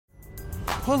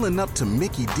Pulling up to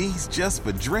Mickey D's just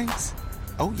for drinks?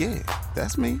 Oh yeah,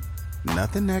 that's me.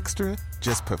 Nothing extra,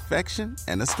 just perfection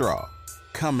and a straw.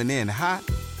 Coming in hot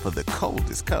for the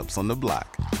coldest cups on the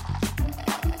block.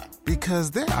 Because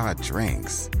there are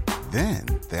drinks. Then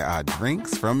there are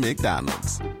drinks from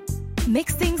McDonald's.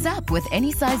 Mix things up with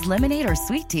any size lemonade or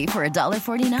sweet tea for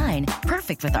 $1.49.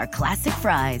 Perfect with our classic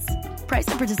fries. Price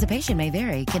and participation may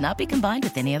vary. Cannot be combined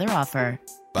with any other offer.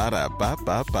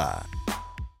 Ba-da-ba-ba-ba.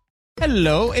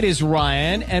 Hello, it is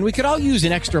Ryan, and we could all use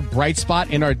an extra bright spot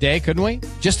in our day, couldn't we?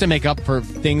 Just to make up for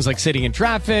things like sitting in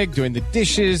traffic, doing the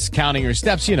dishes, counting your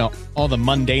steps, all the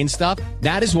mundane stuff.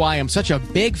 That is why I'm such a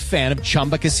big fan of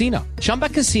Chumba Casino. Chumba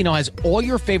Casino has all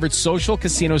your favorite social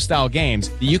casino-style games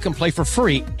that you can play for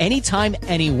free anytime,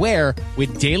 anywhere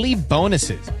with daily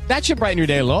bonuses. That should brighten your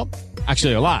day a little.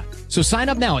 Actually, a lot. So sign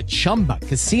up now at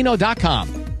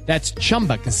ChumbaCasino.com. That's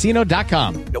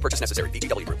ChumbaCasino.com. No purchase necessary.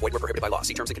 VGW Group. Void where prohibited by law.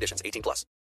 See terms and conditions. 18+.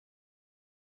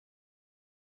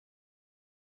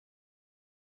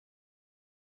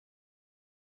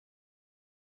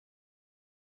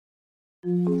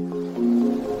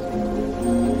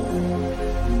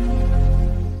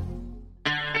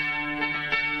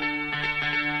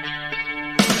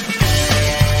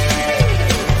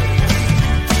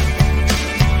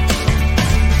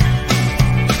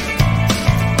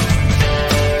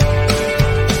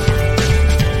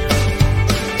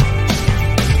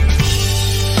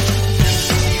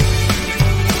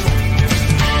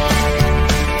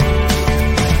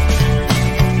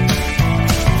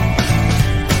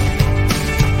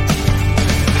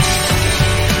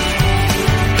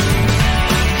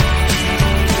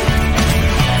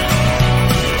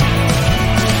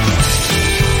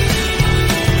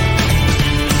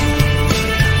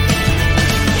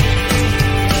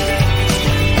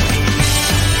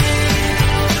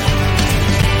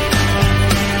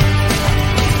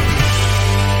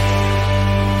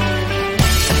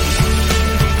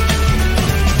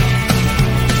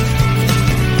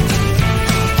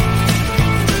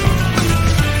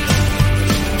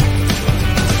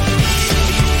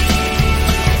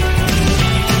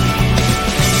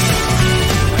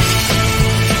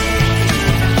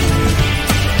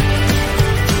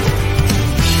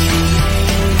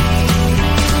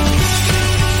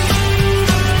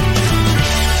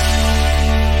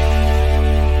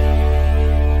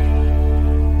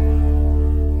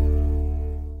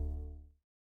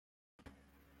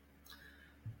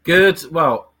 Good,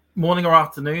 morning or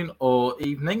afternoon or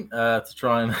evening to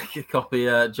try and copy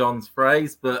John's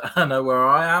phrase, but I know where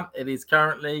I am. It is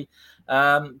currently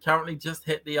just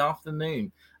hit the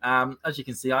afternoon. As you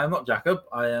can see, I am not Jacob.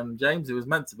 I am James, who was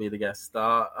meant to be the guest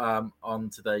star on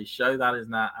today's show. That is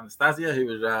now Anastasia,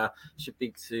 who should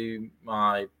be to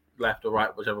my left or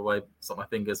right, whichever way. It's not my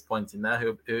fingers pointing there.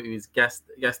 Who is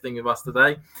guesting with us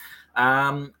today?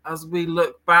 As we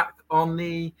look back on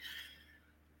the.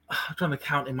 I'm trying to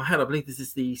count in my head. I believe this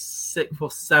is the 6th or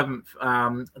 7th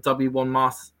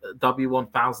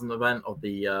W1000 event of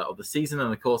the season,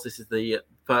 and of course, this is the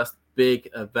first big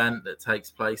event that takes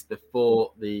place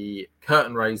before the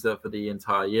curtain raiser for the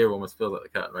entire year. Almost feels like the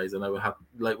curtain raiser. I know we'll have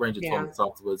late range of tournaments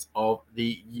afterwards of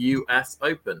the US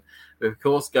Open. We're of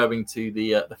course going to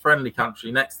the friendly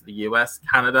country next to the US,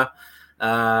 Canada,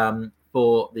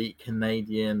 for the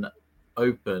Canadian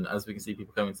Open. As we can see,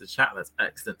 people coming to the chat. That's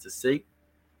excellent to see.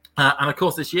 And of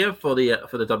course, this year for the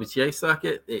WTA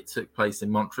circuit, it took place in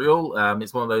Montreal.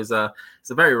 It's one of those. It's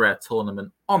a very rare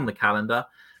tournament on the calendar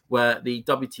where the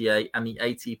WTA and the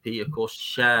ATP, of course,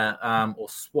 share or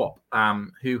swap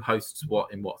who hosts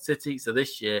what in what city. So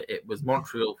this year it was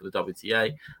Montreal for the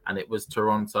WTA and it was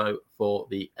Toronto for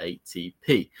the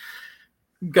ATP.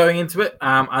 Going into it,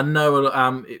 I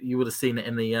know you would have seen it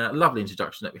in the lovely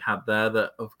introduction that we had there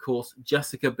that, of course,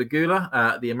 Jessica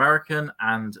Pegula, the American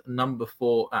and number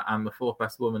 4 and the 4th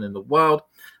best woman in the world,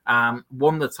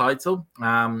 won the title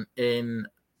in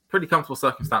pretty comfortable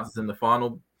circumstances in the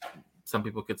final, some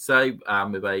people could say,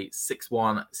 with a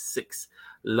 6-1,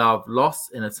 6-love loss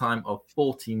in a time of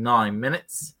 49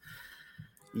 minutes.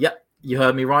 Yep. You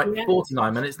heard me right. Yeah.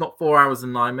 49 minutes, not 4 hours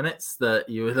and 9 minutes that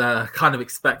you would kind of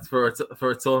expect for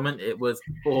a tournament. It was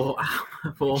 4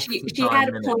 hours. She had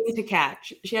a plane to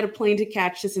catch. She had a plane to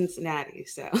catch to Cincinnati.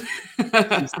 So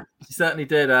she certainly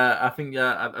did. I think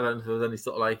I don't know if there was any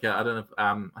sort of like I don't know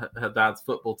if her dad's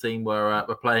football team were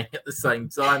playing at the same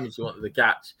time, and she wanted to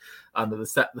catch under the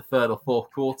 3rd or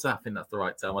 4th quarter. I think that's the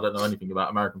right term. I don't know anything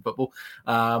about American football.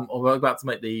 Or we're about to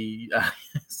make the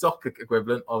soccer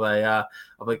equivalent of a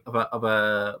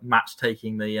match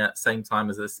taking the same time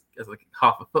as like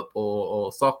half a football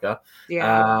or soccer.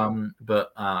 Yeah.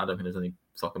 But I don't think there's any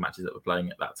soccer matches that were playing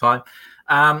at that time.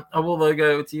 I will though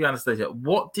go to you, Anastasia.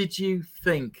 What did you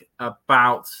think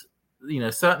about,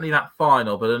 certainly that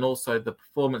final, but then also the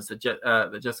performance that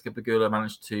Jessica Pegula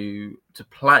managed to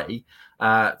play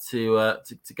to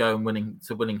go and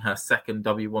winning her second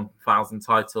W1000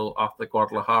 title after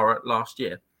Guadalajara last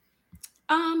year?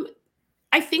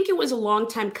 I think it was a long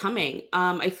time coming.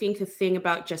 I think the thing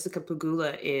about Jessica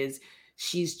Pegula is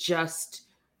she's just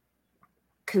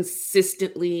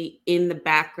consistently in the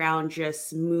background,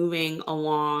 just moving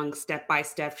along step by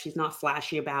step. She's not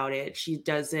flashy about it. She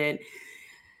doesn't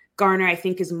garner, I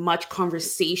think, as much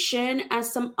conversation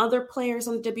as some other players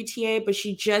on the WTA, but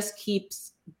she just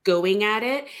keeps going at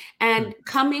it. And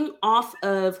coming off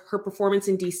of her performance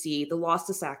in DC, the loss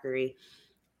to Sakkari,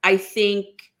 I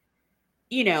think,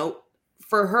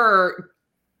 for her,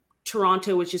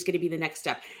 Toronto was just going to be the next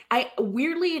step.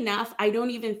 Weirdly enough, I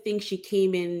don't even think she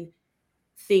came in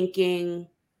thinking,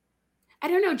 I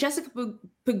don't know, Jessica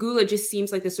Pegula just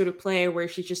seems like the sort of player where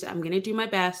she's just, I'm going to do my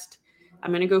best.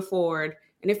 I'm going to go forward.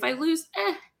 And if I lose,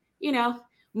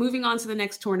 moving on to the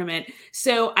next tournament.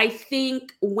 So I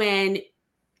think when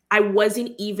I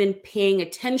wasn't even paying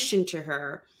attention to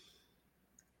her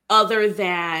other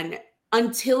than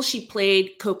until she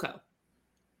played Coco.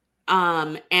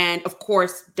 And of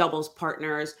course, doubles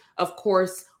partners, of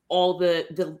course, all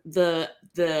the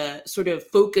sort of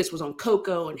focus was on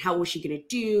Coco and how was she going to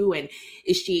do? And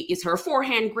is her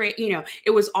forehand great?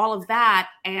 It was all of that.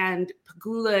 And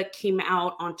Pegula came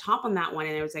out on top on that one.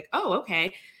 And I was like, oh,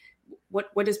 okay.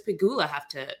 What does Pegula have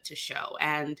to show?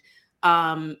 And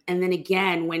then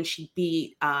again, when she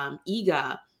beat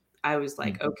Iga, I was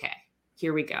like, okay,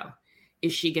 here we go.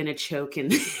 Is she going to choke in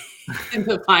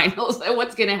the finals? And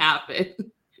what's going to happen?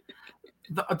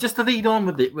 Just to lead on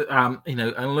with it,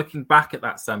 and looking back at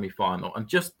that semi-final, and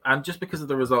just because of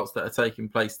the results that are taking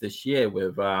place this year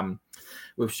with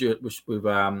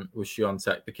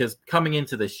Świątek, because coming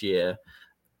into this year,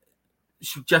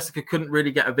 Jessica couldn't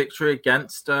really get a victory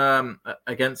against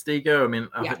Iga. I mean,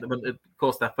 I think of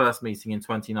course their first meeting in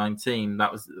 2019,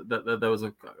 there was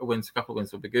a couple of wins for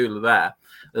Pegula there.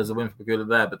 There was a win for Pegula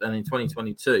there, but then in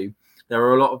 2022 there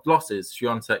were a lot of losses.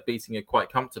 Świątek beating her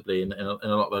quite comfortably in a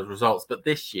lot of those results. But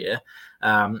this year,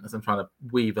 as I'm trying to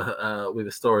weave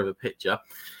a story of a picture,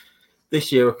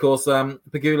 this year, of course,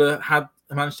 Pegula had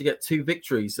managed to get 2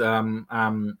 victories out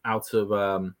of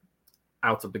Pegula,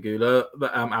 out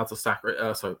of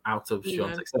Sakkari, out of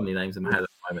Świątek. So many names in my head at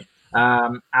the moment.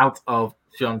 Out of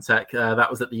Świątek, that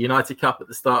was at the United Cup at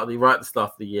the start of the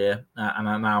year, and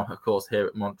are now, of course, here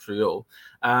at Montreal.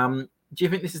 Do you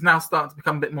think this is now starting to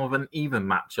become a bit more of an even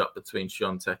matchup between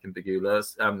Świątek and Pegula,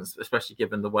 especially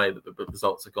given the way that the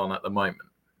results have gone at the moment?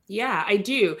 Yeah, I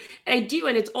do. And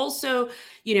it's also,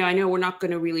 I know we're not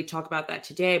going to really talk about that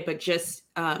today, but just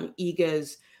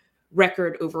Iga's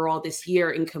record overall this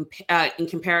year in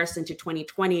comparison to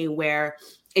 2020, where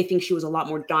I think she was a lot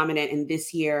more dominant. And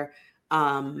this year,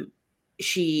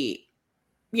 she's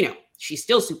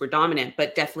still super dominant,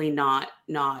 but definitely not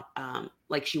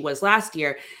like she was last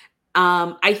year.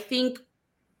 I think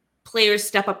players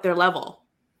step up their level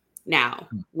now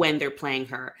when they're playing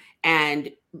her,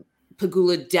 and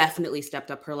Pegula definitely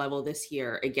stepped up her level this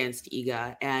year against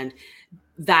Iga, and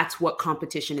that's what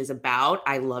competition is about.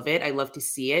 I love it. I love to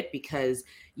see it because,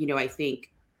 I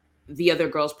think the other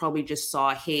girls probably just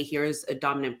saw, hey, here's a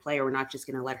dominant player. We're not just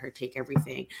going to let her take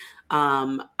everything.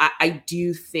 I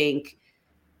do think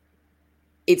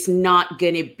it's not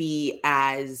going to be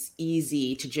as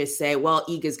easy to just say, well,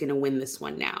 Iga's going to win this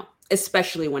one now,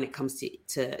 especially when it comes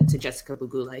to Jessica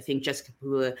Pegula. I think Jessica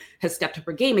Pegula has stepped up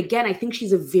her game. Again, I think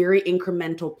she's a very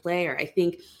incremental player. I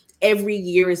think every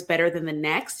year is better than the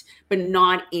next, but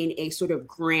not in a sort of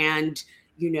grand,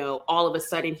 all of a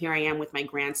sudden here I am with my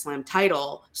Grand Slam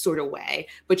title sort of way,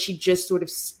 but she just sort of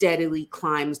steadily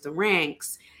climbs the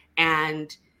ranks.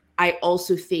 And I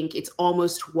also think it's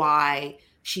almost why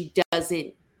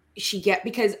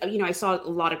because, I saw a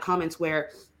lot of comments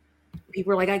where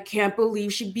people are like, I can't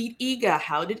believe she beat Iga.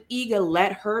 How did Iga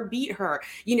let her beat her?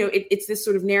 It's this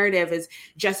sort of narrative as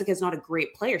Jessica's not a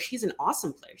great player. She's an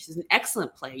awesome player. She's an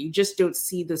excellent player. You just don't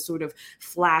see the sort of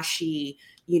flashy,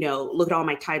 look at all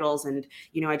my titles. And,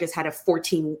 I just had a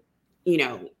 14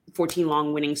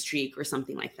 long winning streak or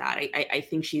something like that. I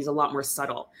think she's a lot more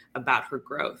subtle about her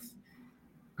growth.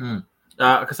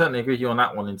 I can certainly agree with you on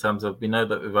that one in terms of, we know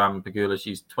that with Pegula,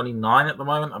 she's 29 at the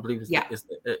moment, I believe is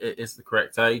the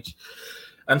correct age.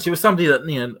 And she was somebody that,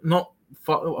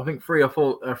 I think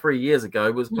 3 years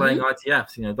ago was playing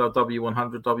ITFs,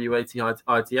 W100, W80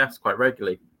 ITFs quite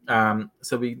regularly.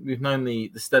 So we've known the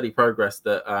steady progress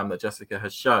that that Jessica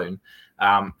has shown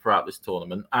throughout this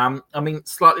tournament. I mean,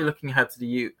 slightly looking ahead to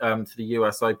the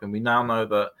US Open, we now know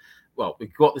that. Well,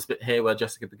 we've got this bit here where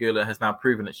Jessica Pegula has now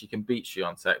proven that she can beat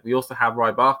Swiatek. We also have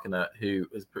Rybakina, who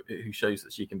shows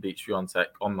that she can beat Swiatek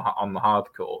on the hard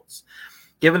courts.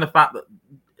 Given the fact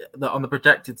that on the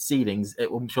projected seedings,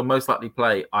 she'll most likely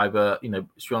play either,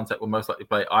 Swiatek will most likely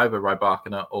play either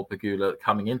Rybakina or Pegula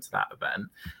coming into that event.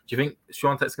 Do you think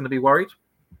Swiatek's going to be worried,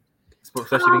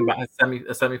 especially being about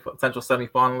a potential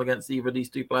semi-final against either of these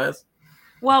two players?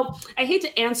 Well, I hate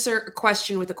to answer a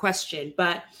question with a question,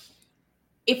 but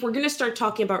if we're going to start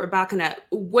talking about Rybakina,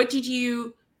 what did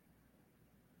you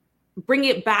bring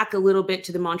it back a little bit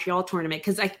to the Montreal tournament?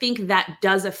 Because I think that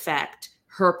does affect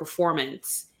her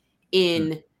performance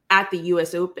at the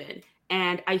US Open.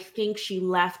 And I think she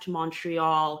left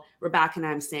Montreal, Rybakina,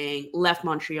 I'm saying, left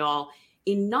Montreal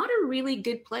in not a really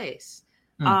good place.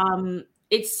 She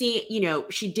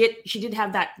did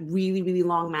have that really, really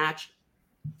long match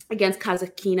against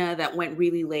Kazakina that went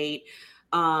really late.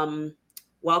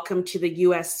 Welcome to the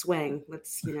U.S. swing.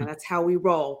 That's how we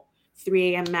roll.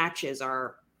 3 a.m. matches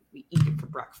we eat it for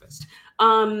breakfast.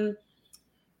 And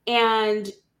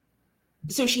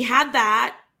so she had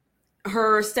that.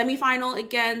 Her semifinal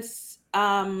against,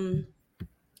 why am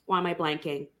I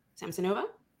blanking? Samsonova?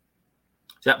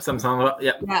 Yep, Samsonova.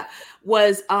 Yep. Yeah,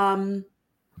 was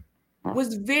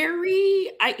very.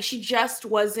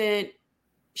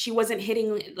 She wasn't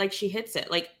hitting like she hits it.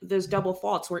 Like those double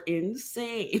faults were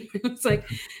insane. It's like,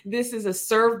 this is a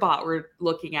serve bot we're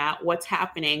looking at. What's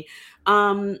happening?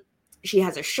 She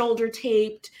has a shoulder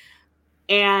taped,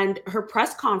 and her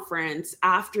press conference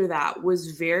after that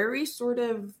was very sort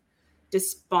of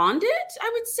despondent, I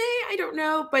would say. I don't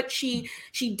know, but she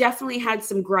definitely had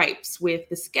some gripes with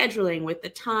the scheduling, with the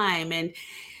time. And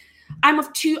I'm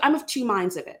of two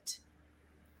minds of it.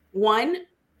 One,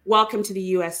 welcome to the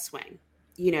US swing.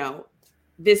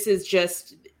 This is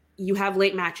just, you have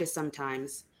late matches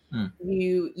sometimes.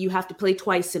 You have to play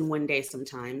twice in one day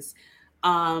sometimes.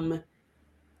 And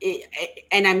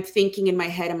I'm thinking in my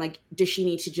head, I'm like, does she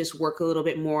need to just work a little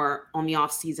bit more on the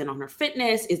off season on her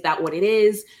fitness? Is that what it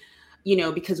is?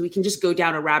 Because we can just go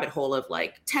down a rabbit hole of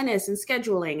like tennis and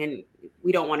scheduling, and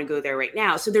we don't want to go there right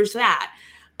now. So there's that.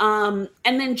 And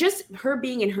then just her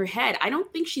being in her head, I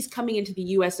don't think she's coming into the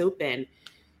US Open.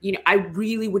 I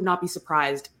really would not be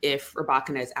surprised if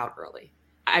Rybakina is out early.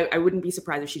 I wouldn't be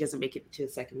surprised if she doesn't make it to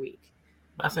the second week.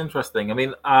 That's interesting. I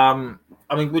mean,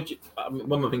 would you?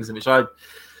 One of the things in which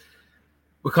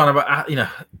we're kind of,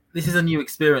 this is a new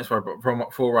experience for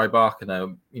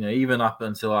Rybakina. Even up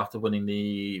until after winning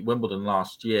the Wimbledon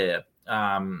last year,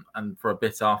 and for a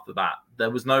bit after that, there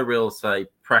was no real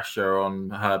pressure on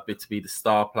her to be the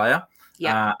star player.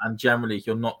 Yeah. And generally, if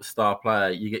you're not the star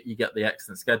player, you get the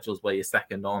excellent schedules where you're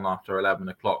second on after 11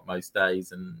 o'clock most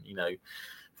days, and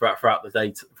throughout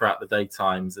the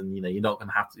daytimes, and you're not going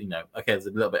to have to okay, there's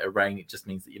a little bit of rain. It just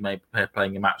means that you may be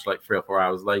playing a match like 3 or 4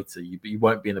 hours later. You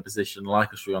won't be in a position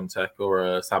like a Swiatek or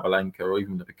a Sabalenka or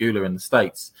even a Pegula in the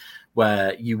States,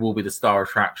 where you will be the star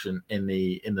attraction in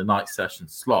the night session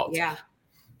slot. Yeah.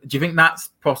 Do you think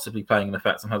that's possibly playing an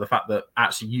effect on her? The fact that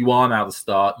actually you are now the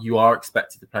star, you are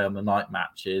expected to play on the night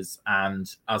matches, and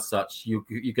as such, you're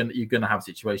going to have a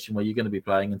situation where you're going to be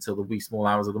playing until the wee small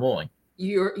hours of the morning.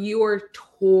 You are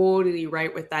totally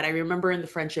right with that. I remember in the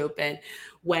French Open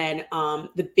when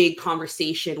the big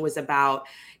conversation was about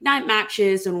night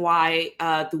matches and why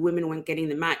the women weren't getting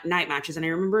the night matches. And I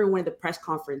remember in one of the press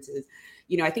conferences,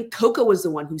 I think Coco was the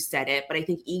one who said it, but I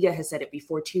think Iga has said it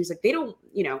before too. It's like they don't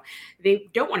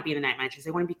want to be in the night matches.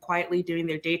 They want to be quietly doing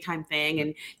their daytime thing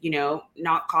and,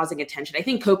 not causing attention. I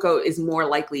think Coco is more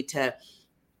likely to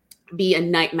be a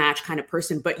night match kind of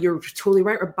person, but you're totally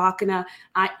right. Rybakina,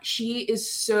 she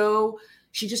just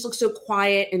looks so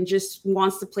quiet and just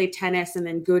wants to play tennis and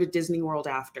then go to Disney World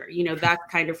after, that's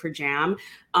kind of her jam.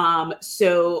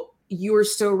 So you're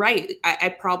so right.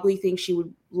 I probably think she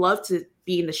would love to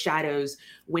be in the shadows,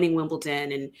 winning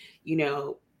Wimbledon and,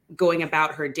 going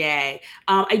about her day.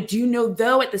 I do know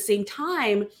though, at the same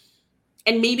time,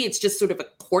 and maybe it's just sort of a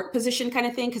court position kind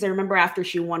of thing, because I remember after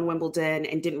she won Wimbledon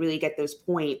and didn't really get those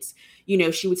points,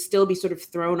 she would still be sort of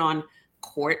thrown on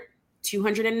court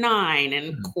 209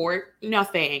 and court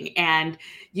nothing. And,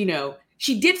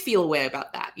 she did feel a way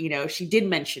about that. She did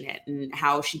mention it and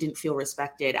how she didn't feel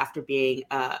respected after being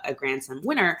a Grand Slam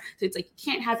winner. So it's like,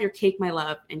 you can't have your cake, my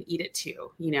love, and eat it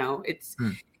too.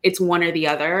 It's one or the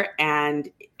other. And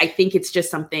I think it's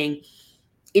just something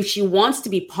if she wants to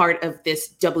be part of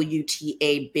this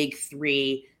WTA Big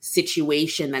Three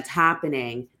situation that's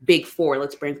happening, Big Four,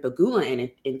 let's bring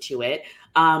Pegula into it.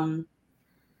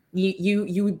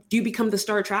 You do become the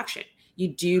star attraction. You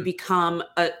do become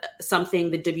something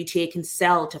the WTA can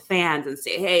sell to fans and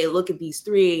say, hey, look at these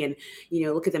three and,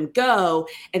 look at them go.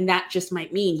 And that just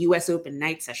might mean US Open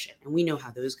night session. And we know how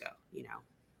those go,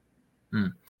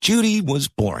 Judy was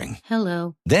boring.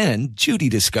 Hello. Then Judy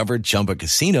discovered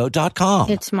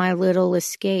ChumbaCasino.com. It's my little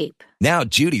escape. Now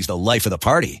Judy's the life of the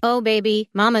party. Oh,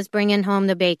 baby, mama's bringing home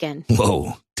the bacon.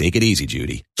 Whoa, take it easy,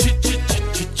 Judy.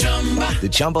 The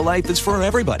Chumba life is for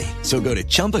everybody. So go to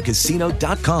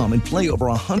ChumbaCasino.com and play over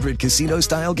 100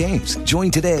 casino-style games. Join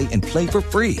today and play for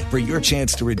free for your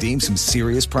chance to redeem some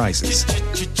serious prizes.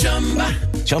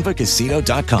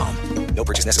 ChumbaCasino.com. No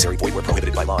purchase necessary. Void where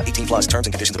prohibited by law. 18 plus terms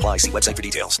and conditions apply. See website for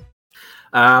details.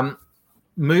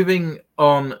 Moving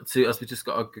on to, as we just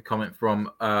got a good comment from,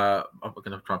 I'm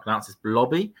going to try and pronounce this,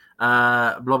 Blobby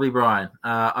Brian.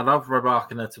 I love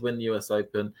Rybakina to win the US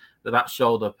Open, but that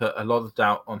shoulder put a lot of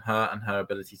doubt on her and her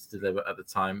ability to deliver at the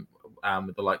time,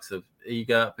 with the likes of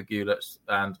Iga, Pegula,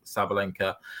 and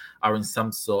Sabalenka are in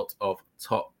some sort of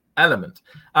top element.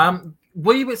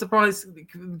 Were you a bit surprised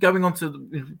going on to,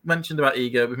 we've mentioned about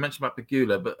Iga, we've mentioned about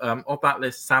Pegula, but of that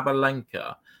list,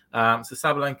 Sabalenka. So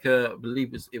Sabalenka, I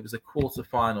believe it was a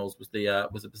quarterfinals,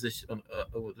 was a position. I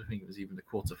think it was even the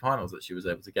quarterfinals that she was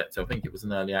able to get to. I think it was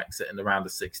an early exit in the round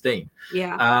of 16.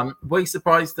 Yeah. Were you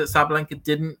surprised that Sabalenka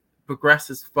didn't progress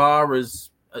as far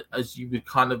as you would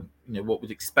kind of, what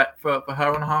would expect for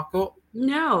her on hard court?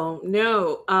 No.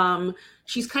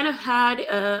 She's kind of had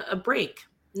a break.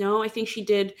 No, I think she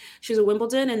did. She was at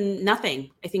Wimbledon and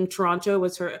nothing. I think Montreal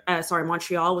was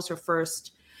her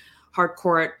first hard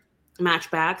court match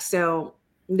back. So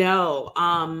no,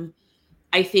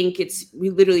 I think we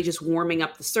literally just warming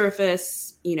up the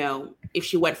surface. If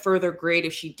she went further, great.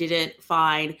 If she didn't,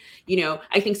 fine.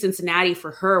 I think Cincinnati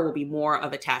for her will be more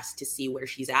of a test to see where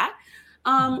she's at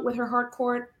with her hard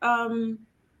court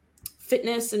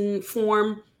fitness and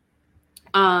form.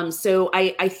 So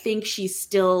I think she's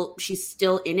still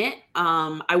in it.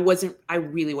 I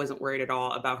really wasn't worried at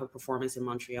all about her performance in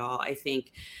Montreal. I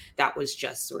think that was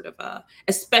just sort of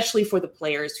especially for the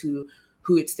players who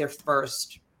it's their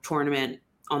first tournament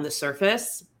on the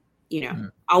surface,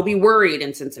 I'll be worried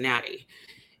in Cincinnati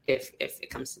if it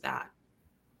comes to that.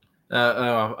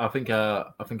 I think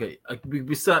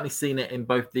we've certainly seen it in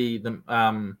both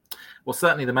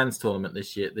certainly the men's tournament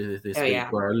this year, this week, yeah,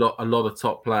 where a lot of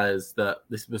top players that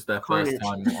this was their first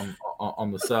time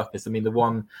on the surface. I mean, the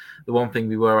one thing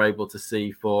we were able to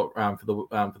see for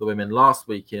the women last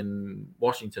week in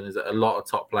Washington is that a lot of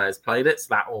top players played it, so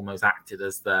that almost acted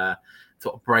as their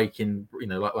sort of break-in,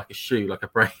 like a shoe, like a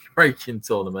break-in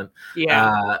tournament,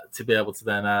 to be able to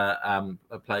then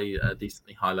play a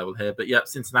decently high level here. But yeah,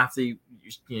 Cincinnati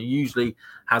usually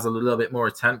has a little bit more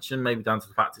attention, maybe down to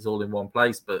the fact it's all in one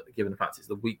place, but given the fact it's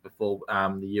the week before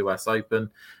the US Open,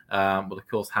 will of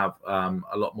course have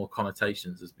a lot more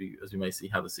connotations as we may see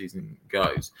how the season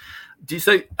goes.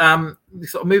 Sort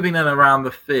of moving then around the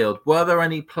field, were there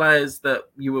any players that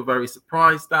you were very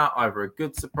surprised at, either a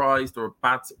good surprise or a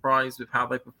bad surprise with how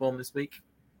they performed this week?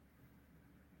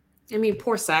 I mean,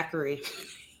 poor Zachary,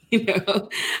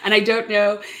 and I don't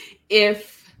know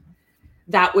if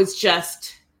that was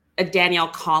just a Danielle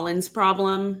Collins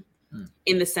problem,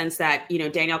 in the sense that,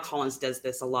 Danielle Collins does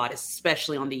this a lot,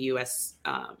 especially on the U.S.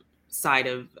 Side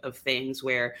of things,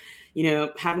 where,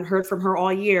 haven't heard from her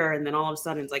all year. And then all of a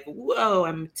sudden it's like, whoa,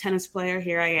 I'm a tennis player.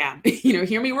 Here I am,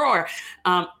 hear me roar,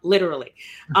 literally.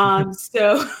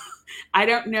 So I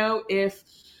don't know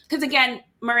because again,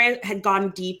 Maria had gone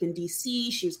deep in DC.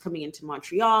 She was coming into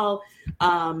Montreal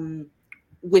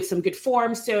with some good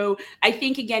form. So I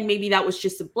think, again, maybe that was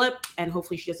just a blip, and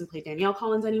hopefully she doesn't play Danielle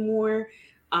Collins anymore.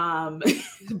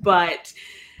 But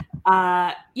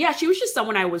she was just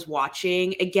someone I was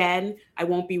watching. Again, I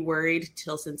won't be worried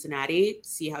till Cincinnati,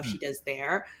 see how she does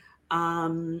there.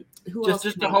 Who else?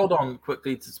 Just to hold on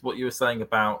quickly to what you were saying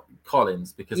about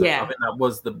Collins, because I think that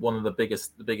was one of the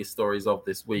biggest stories of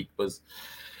this week was,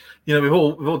 we've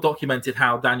all documented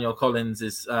how Daniela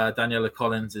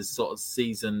Collins' sort of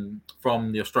season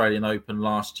from the Australian Open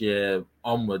last year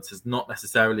onwards has not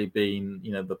necessarily been,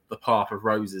 the path of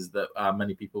roses that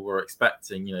many people were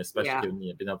expecting, especially given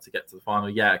being able to get to the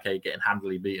final. Getting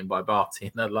handily beaten by Barty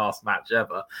in the last match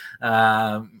ever.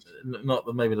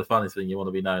 Not maybe the funniest thing you want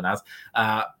to be known as.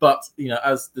 But,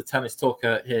 as the tennis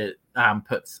talker here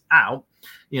puts out,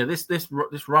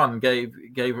 this run gave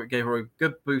her a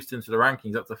good boost into the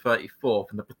rankings up to 34th,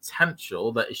 and the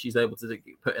potential that if she's able to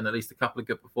put in at least a couple of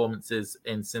good performances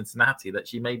in Cincinnati, that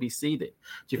she may be seeded.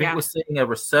 Do you think we're seeing a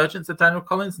resurgence of Danielle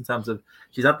Collins in terms of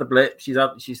she's had the blip, she's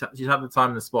had the time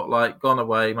in the spotlight, gone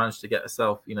away, managed to get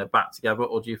herself back together,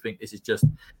 or do you think this is just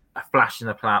a flash in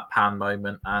the pan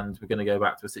moment, and we're going to go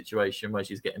back to a situation where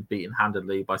she's getting beaten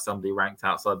handedly by somebody ranked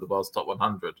outside the world's top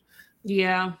 100?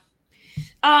 Yeah.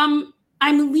 I'm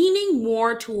leaning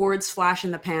more towards flash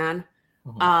in the pan.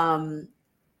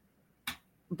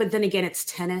 But then again, it's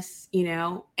tennis,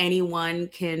 anyone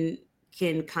can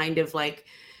kind of like,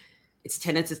 it's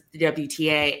tennis, it's the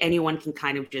WTA. Anyone can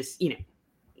kind of just,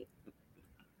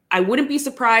 I wouldn't be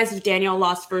surprised if Danielle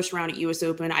lost first round at US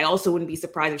Open. I also wouldn't be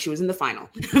surprised if she was in the final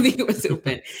of the US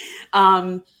Open.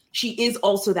 She is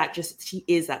also she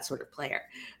is that sort of player.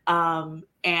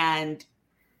 And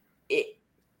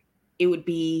it would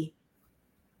be,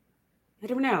 I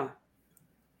don't know.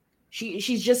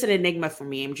 She's just an enigma for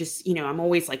me. I'm just, I'm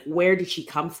always like, where did she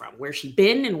come from? Where's she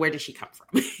been and where did she come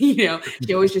from? She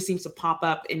always just seems to pop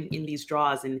up in these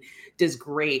draws and does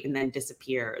great and then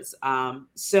disappears.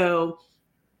 So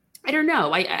I don't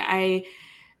know. I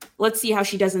let's see how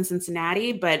she does in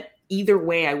Cincinnati, but either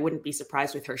way, I wouldn't be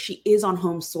surprised with her. She is on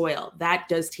home soil. That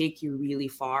does take you really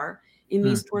far in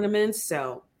these tournaments.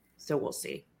 So we'll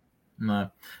see.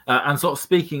 No. And sort of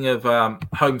speaking of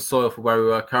home soil for where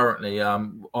we are currently,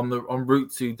 en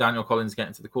route to Danielle Collins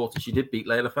getting to the quarter, she did beat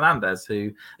Leylah Fernandez,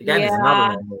 who again is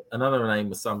another name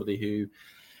was somebody who,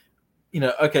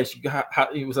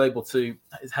 she was able to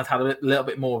has had a little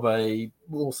bit more of a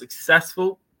more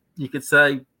successful, you could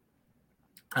say,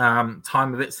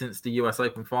 time of it since the US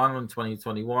Open final in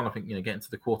 2021. I think getting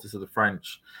to the quarters of the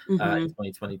French in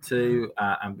 2022,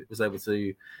 and was able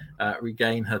to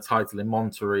regain her title in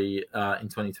Montreal in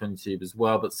 2022 as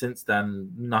well. But since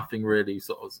then, nothing really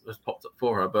sort of has popped up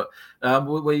for her. But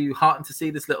were you heartened to see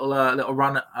this little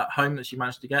run at home that she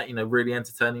managed to get? Really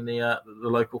entertaining the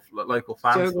local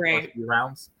fans so great. For a few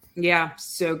rounds. Yeah,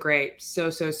 so great.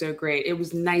 So great. It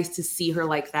was nice to see her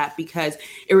like that because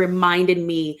it reminded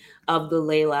me of the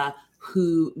Leylah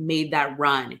who made that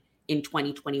run in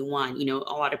 2021. A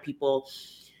lot of people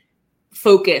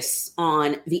focus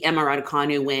on the Emma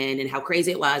Raducanu win and how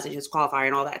crazy it was and just qualifier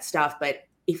and all that stuff. But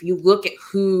if you look at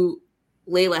who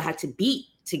Leylah had to beat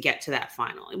to get to that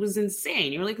final, it was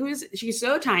insane. You're like, she's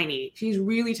so tiny. She's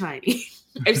really tiny.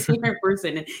 I've seen her in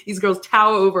person and these girls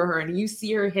tower over her and you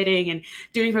see her hitting and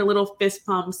doing her little fist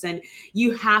pumps, and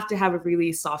you have to have a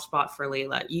really soft spot for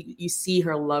Leylah. You see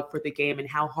her love for the game and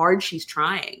how hard she's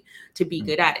trying to be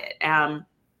good at it.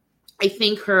 I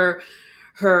think her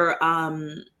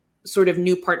sort of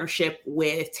new partnership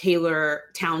with Taylor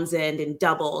Townsend in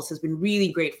doubles has been really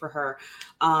great for her.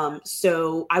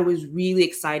 So I was really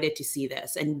excited to see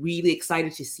this and really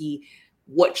excited to see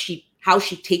how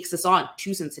she takes us on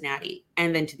to Cincinnati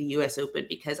and then to the US Open,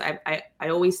 because I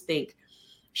always think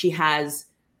she has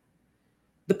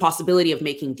the possibility of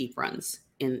making deep runs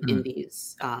in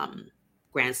these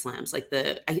Grand Slams. Like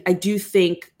I do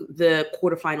think the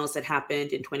quarterfinals that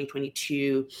happened in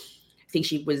 2022, I think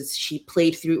she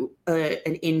played through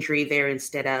an injury there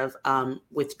instead of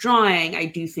withdrawing. I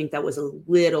do think that was a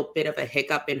little bit of a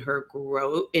hiccup in her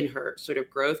growth,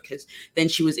 because then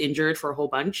she was injured for a whole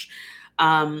bunch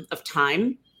of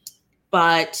time.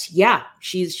 But yeah,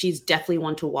 she's definitely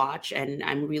one to watch, and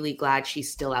I'm really glad she's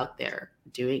still out there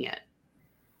doing it.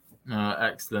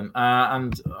 Excellent. I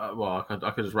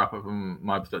could just wrap up from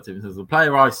my perspective in terms of the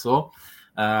player I saw.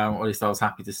 Or at least I was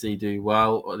happy to see do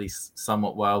well, or at least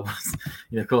somewhat well.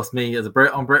 Of course, me as a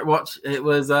Brit on BritWatch, it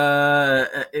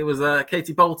was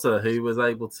Katie Bolter who was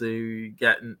able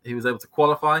to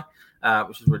qualify,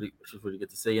 which was really good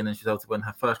to see. And then she was able to win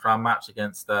her first round match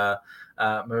against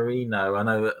Marino. I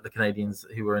know the Canadians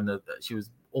who were she was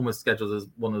almost scheduled as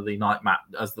one of the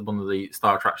one of the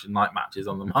star attraction night matches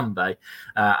on the Monday,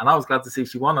 and I was glad to see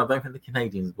she won. I don't think the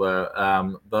Canadians were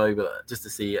though, but just to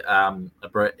see a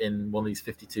Brit in one of these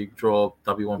 52 draw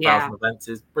W1000 events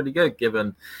is pretty good,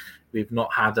 given we've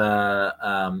not had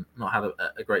a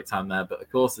great time there. But of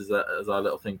course, as our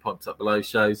little thing pops up below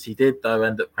shows, she did though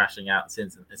end up crashing out in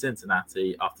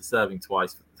Cincinnati after serving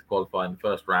twice to qualify in the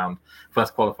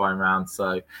first qualifying round.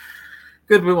 So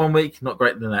good with 1 week, not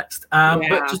great the next.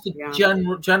 But just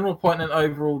a general point and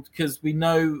overall, because we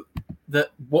know that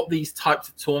what these types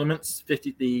of tournaments,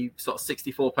 the sort of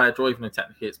 64 player draw, even though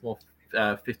technically it's more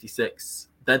 56,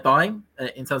 they're dying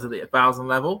in terms of the 1,000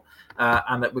 level,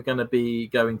 and that we're going to be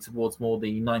going towards more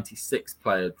the 96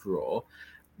 player draw.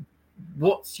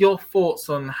 What's your thoughts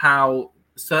on how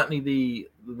certainly the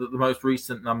most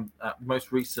recent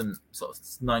sort of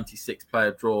 96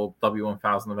 player draw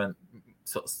W1000 event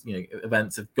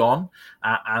events have gone,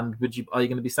 and are you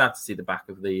going to be sad to see the back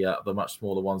of the much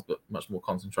smaller ones but much more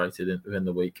concentrated within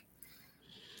the week?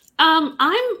 I'm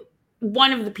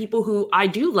one of the people who I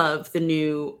do love the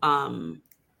new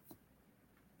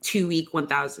 2-week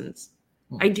 1000s.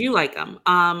 I do like them.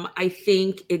 I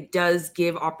think it does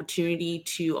give opportunity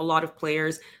to a lot of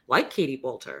players like Katie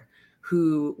Boulter,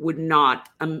 who would not,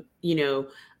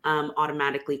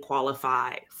 automatically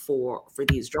qualify for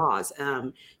these draws.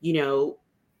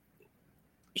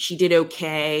 She did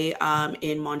okay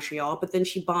in Montreal, but then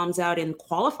she bombs out in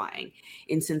qualifying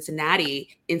in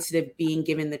Cincinnati instead of being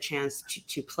given the chance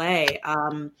to play.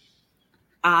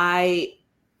 I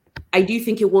do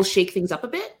think it will shake things up a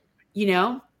bit.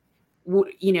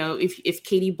 If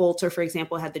Katie Boulter, for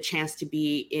example, had the chance to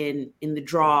be in the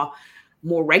draw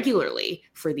more regularly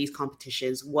for these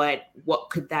competitions, what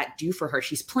could that do for her?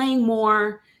 She's playing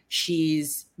more.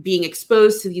 She's being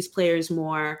exposed to these players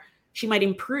more. She might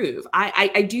improve.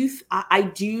 I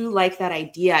do like that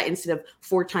idea. Instead of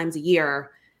 4 times a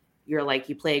year,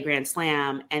 you play a Grand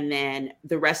Slam, and then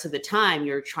the rest of the time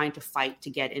you're trying to fight to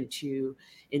get into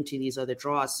these other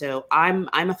draws. So I'm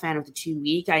a fan of the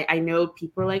 2-week. I know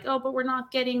people are like, oh, but we're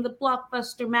not getting the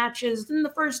blockbuster matches in the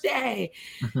first day.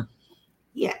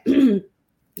 Yeah.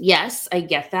 Yes, I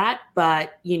get that.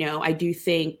 But, I do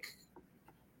think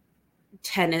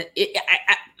tennis,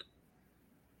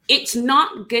 it's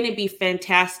not going to be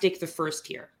fantastic the first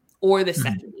year or the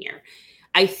second year.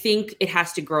 I think it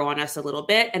has to grow on us a little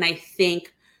bit. And I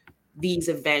think these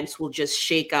events will just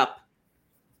shake up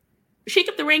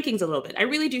the rankings a little bit. I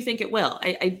really do think it will.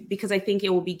 Because I think it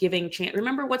will be giving chance.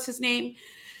 Remember, what's his name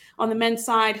on the men's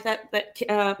side? That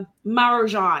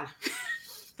Marajan.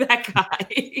 That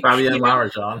guy. Fabio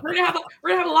Marajan. We're gonna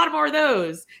have a lot more of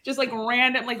those. Just like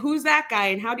random, like, who's that guy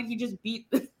and how did he just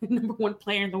beat the number 1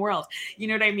 player in the world? You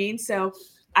know what I mean? So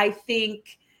I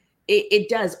think it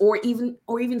does, or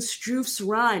even Struff's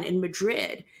run in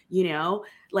Madrid.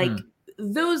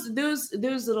 Those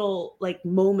little like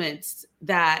moments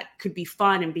that could be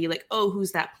fun and be like, oh,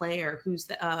 who's that player? Who's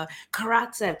the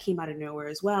Karatsev came out of nowhere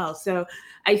as well. So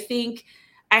I think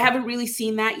I haven't really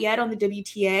seen that yet on the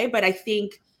WTA, but I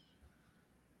think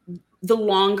the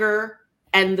longer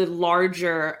and the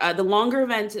larger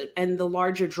events and the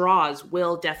larger draws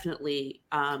will definitely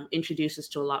introduce us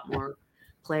to a lot more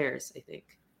players, I think.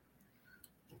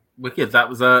 Wicked. That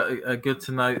was a good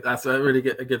to know. That's a really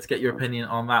good to get your opinion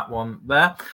on that one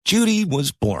there. Judy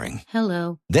was boring.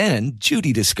 Hello. Then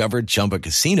Judy discovered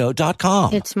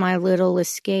ChumbaCasino.com. It's my little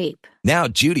escape. Now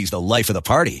Judy's the life of the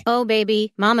party. Oh,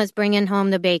 baby, mama's bringing home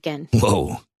the bacon.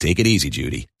 Whoa, take it easy,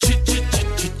 Judy.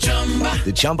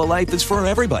 The Chumba life is for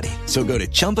everybody. So go to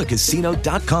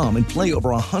ChumbaCasino.com and play over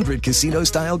 100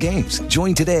 casino-style games.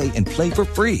 Join today and play for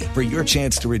free for your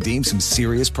chance to redeem some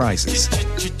serious prizes.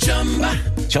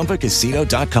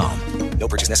 ChumbaCasino.com. No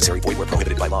purchase necessary. Void where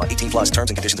prohibited by law. 18+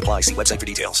 terms and conditions apply. See website for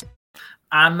details.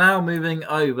 And now moving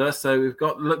over. So we've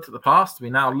looked at the past. We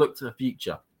now look to the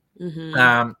future.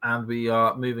 Mm-hmm. And we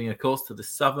are moving, of course, to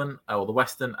the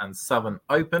Western and Southern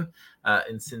Open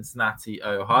in Cincinnati,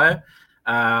 Ohio.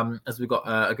 As we've got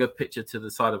a good picture to the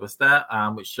side of us there,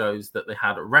 which shows that they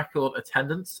had a record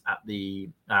attendance at the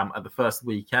first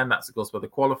weekend. That's, of course, where the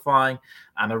qualifying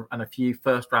and a few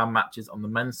first round matches on the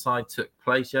men's side took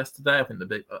place yesterday. I think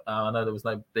I know there was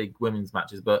no big women's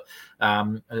matches, but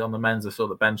on the men's, I saw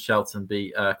that Ben Shelton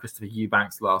beat Christopher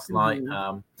Eubanks last night,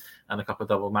 and a couple of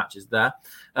double matches there.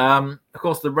 Of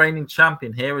course, the reigning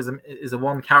champion here is a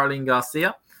one Caroline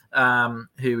Garcia,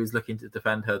 who is looking to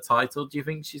defend her title. Do you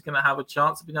think she's going to have a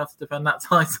chance of being able to defend that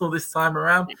title this time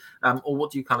around, or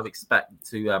what do you kind of expect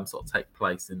to sort of take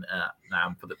place in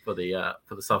for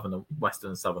the Southern and Western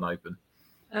and Southern Open?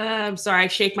 I'm sorry, I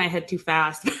shake my head too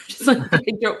fast. Just like,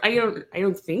 I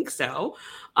don't think so.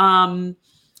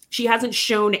 She hasn't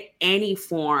shown any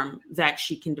form that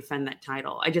she can defend that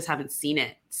title. I just haven't seen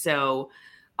it. So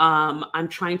I'm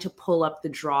trying to pull up the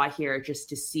draw here just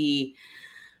to see.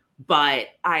 But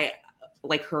I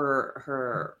like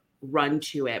her run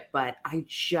to it, but I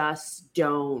just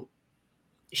don't.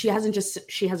 She hasn't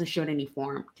shown any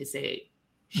form to say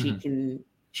she can.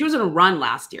 She was on a run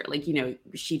last year,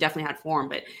 she definitely had form,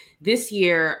 but this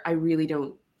year I really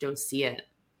don't see it.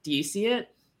 Do you see it?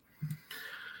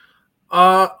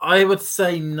 I would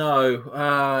say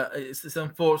no. It's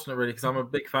unfortunate, really, because I'm a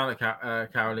big fan of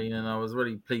Caroline, and I was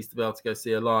really pleased to be able to go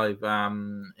see her live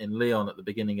in Lyon at the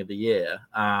beginning of the year.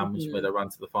 She made her run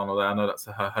to the final there. I know that's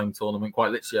her home tournament,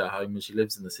 quite literally her home, and she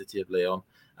lives in the city of Lyon.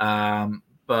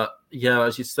 But yeah,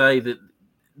 as you say, that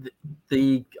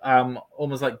the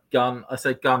almost like gun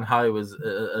ho as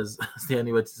the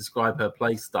only way to describe her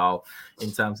play style,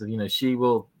 in terms of, she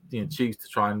will choose to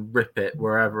try and rip it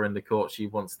wherever in the court she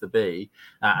wants to be,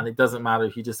 and it doesn't matter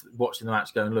if you're just watching the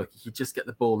match going, look, if you just get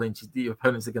the ball in, your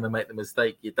opponents are going to make the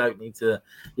mistake. You don't need to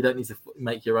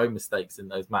make your own mistakes in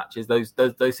those matches. Those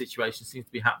situations seem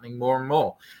to be happening more and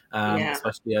more,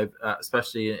 especially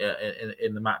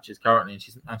in the matches currently,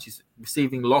 and she's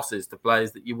receiving losses to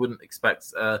players that you wouldn't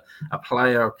expect a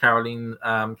player of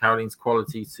Caroline's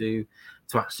quality to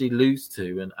actually lose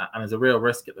to, and there's a real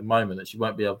risk at the moment that she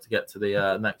won't be able to get to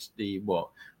the next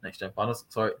gen finals.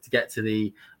 Sorry, to get to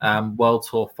the World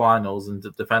Tour finals and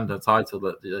to defend her title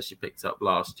that she picked up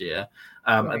last year.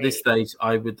 At this stage,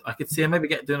 I could see her maybe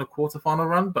doing a quarterfinal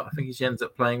run, but I think if she ends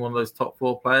up playing one of those top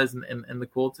 4 players in the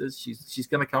quarters, she's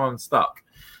going to come unstuck.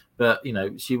 But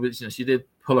she did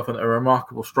pull off a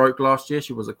remarkable stroke last year.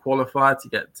 She was a qualifier to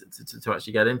get to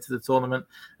actually get into the tournament.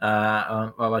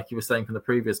 Like you were saying from the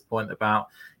previous point about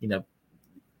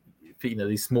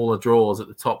these smaller draws at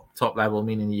the top level,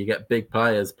 meaning you get big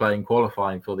players playing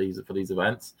qualifying for these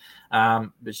events.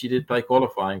 But she did play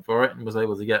qualifying for it and was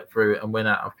able to get through and win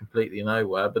out of completely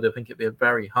nowhere. But I think it'd be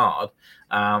very hard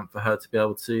for her to be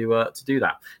able to do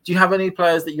that. Do you have any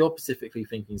players that you're specifically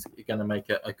thinking is going to make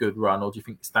a good run, or do you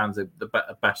think it stands a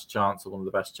best chance, or one of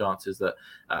the best chances that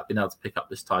being able to pick up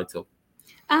this title?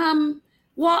 Well,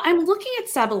 I'm looking at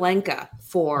Sabalenka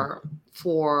for.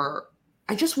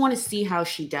 I just want to see how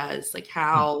she does, like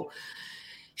how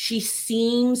she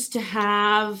seems to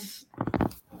have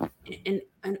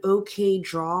an okay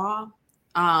draw.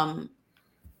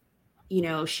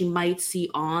 She might see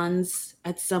Ons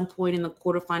at some point in the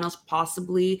quarterfinals,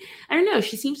 possibly. I don't know.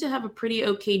 She seems to have a pretty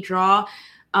okay draw.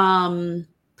 Pegula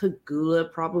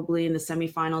probably in the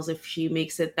semifinals if she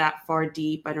makes it that far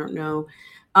deep. I don't know.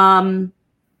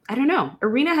 I don't know.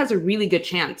 Arena has a really good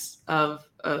chance of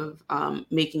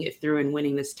making it through and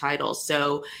winning this title.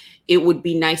 So it would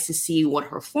be nice to see what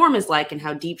her form is like and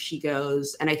how deep she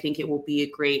goes. And I think it will be a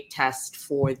great test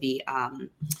for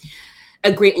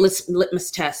a great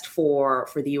litmus test for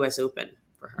the US Open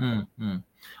for her. Mm-hmm.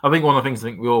 I think one of the things I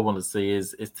think we all want to see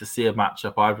is to see a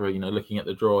matchup. Either, looking at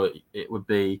the draw, it would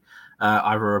be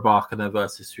either Rybakina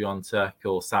versus Swiatek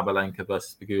or Sabalenka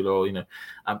versus Pegula.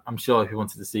 Or I'm sure if you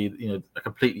wanted to see a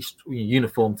completely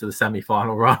uniform to the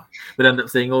semi-final run, we'd end up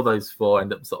seeing all those 4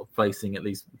 end up sort of facing at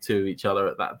least 2 of each other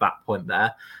at that point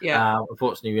there. Yeah.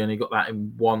 Unfortunately, we only got that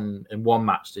in one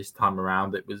match this time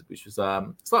around. Which was I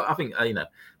think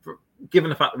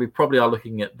given the fact that we probably are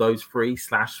looking at those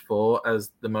 3/4 as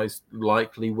the most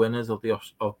likely winners of the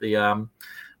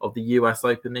US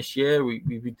Open this year, we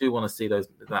do want to see that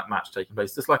match taking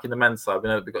place. Just like in the men's side, we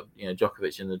know we've got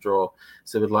Djokovic in the draw,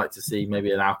 so we'd like to see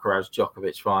maybe an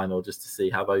Alcaraz-Djokovic final just to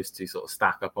see how those two sort of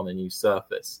stack up on a new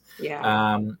surface.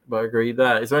 Yeah. But I agree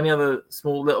there. Is there any other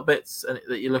small little bits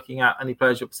that you're looking at? Any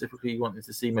players you're specifically wanting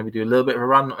to see maybe do a little bit of a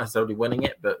run, not necessarily winning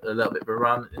it, but a little bit of a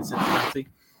run in Cincinnati?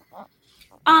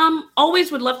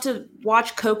 Always would love to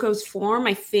watch Coco's form.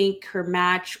 I think her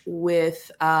match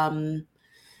with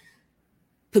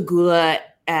Pegula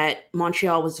at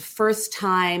Montreal was the first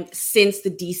time since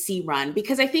the DC run,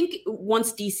 because I think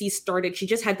once DC started, she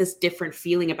just had this different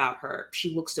feeling about her.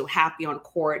 She looked so happy on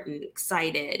court and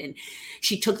excited, and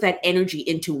she took that energy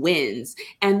into wins.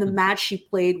 And the match she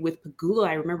played with Pegula,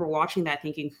 I remember watching that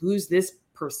thinking, who's this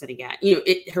person again?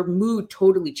 Her mood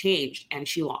totally changed and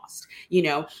she lost,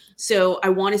 So I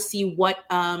want to see what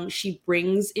she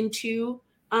brings into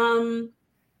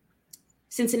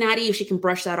Cincinnati, if she can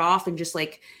brush that off and just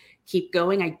keep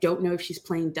going. I don't know if she's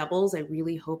playing doubles. I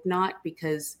really hope not,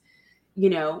 because,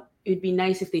 it'd be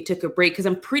nice if they took a break, because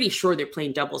I'm pretty sure they're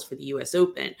playing doubles for the US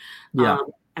Open. Yeah.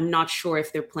 I'm not sure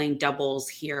if they're playing doubles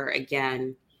here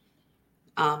again.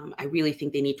 I really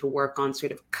think they need to work on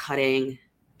sort of cutting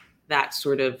that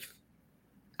sort of,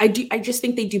 I just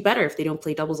think they do better if they don't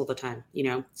play doubles all the time,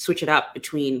 switch it up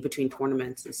between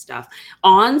tournaments and stuff.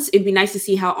 Ons, it'd be nice to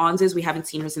see how Ons is. We haven't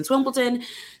seen her since Wimbledon,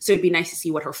 so it'd be nice to see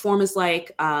what her form is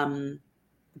like.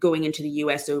 Going into the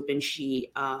US Open, she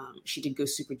did go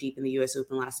super deep in the US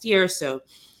Open last year, so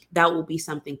that will be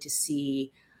something to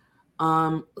see.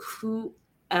 Who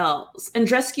else?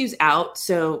 Andreescu's out,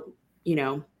 so,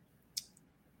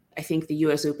 I think the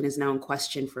US Open is now in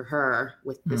question for her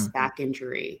with this back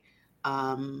injury. She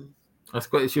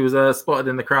was spotted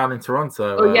in the crowd in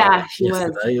Toronto. Oh yeah, she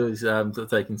yesterday. Was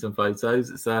taking some photos.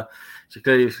 It's she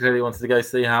clearly wanted to go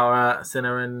see how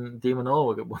Sinner and Demon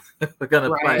Orr were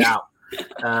going to play out.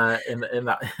 in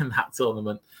that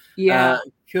tournament. Yeah.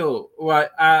 Cool. Right.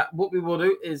 What we will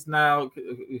do is now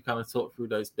we kind of talk through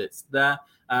those bits there.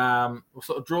 We'll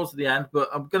sort of draw to the end, but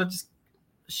I'm going to just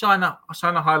shine a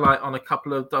highlight on a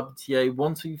couple of WTA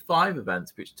 125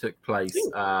 events which took place.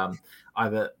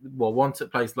 One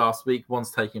took place last week,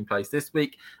 one's taking place this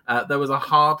week. There was a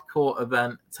hardcore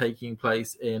event taking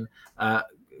place in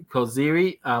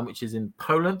Koziry, which is in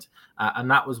Poland, and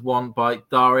that was won by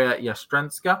Daria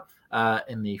Jastrzębska.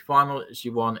 In the final, she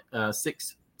won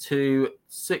 6-2,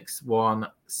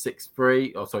 6-1,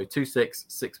 6-3. 2-6,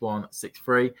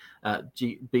 6-1,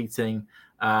 6-3, beating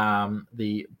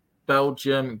the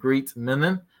Belgium Greet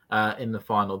Minen in the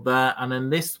final there. And then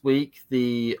this week,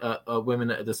 the women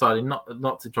that decided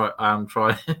not to try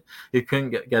who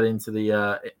couldn't get into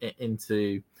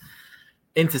the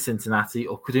into Cincinnati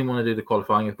or couldn't want to do the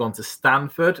qualifying have gone to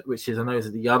Stanford, which is, I know,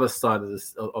 is the other side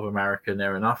of America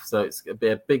near enough. So it's going to be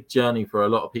a big journey for a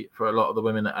lot of people, for a lot of the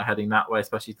women that are heading that way,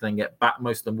 especially to then get back.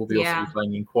 Most of them will be also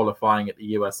playing in qualifying at the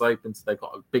US Open, so they've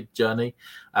got a big journey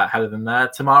ahead of them there.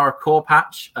 Tamara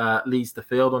Korpatch leads the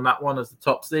field on that one as the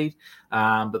top seed,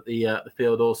 but the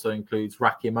field also includes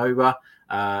Rakimova,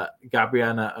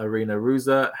 Gabriela Arena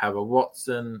Ruza, Heather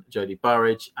Watson, Jodie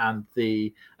Burridge, and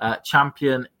the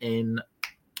champion in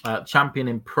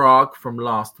Prague from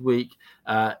last week,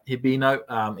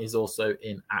 Hibino, is also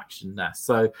in action there.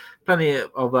 So plenty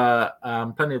of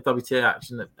WTA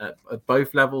action at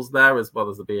both levels there, as well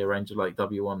as there'll be a range of like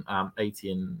W1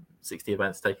 80 and 60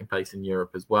 events taking place in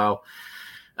Europe as well.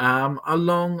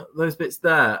 Along those bits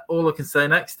there, all I can say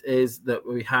next is that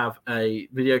we have a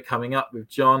video coming up with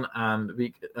John and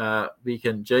Vik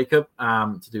and Jacob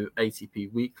to do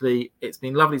ATP Weekly. It's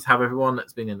been lovely to have everyone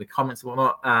that's been in the comments and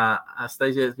whatnot.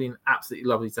 Anastasia, it's been absolutely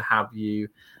lovely to have you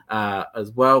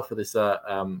as well for this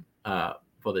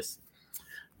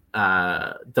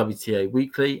WTA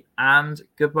Weekly, and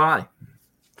goodbye.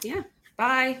 Yeah,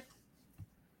 bye.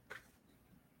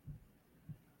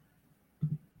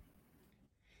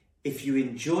 If you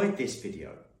enjoyed this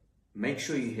video, make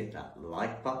sure you hit that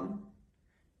like button.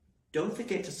 Don't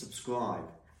forget to subscribe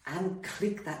and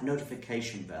click that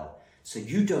notification bell so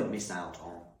you don't miss out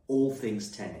on all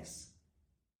things tennis.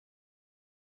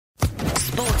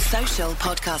 Sports Social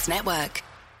Podcast Network.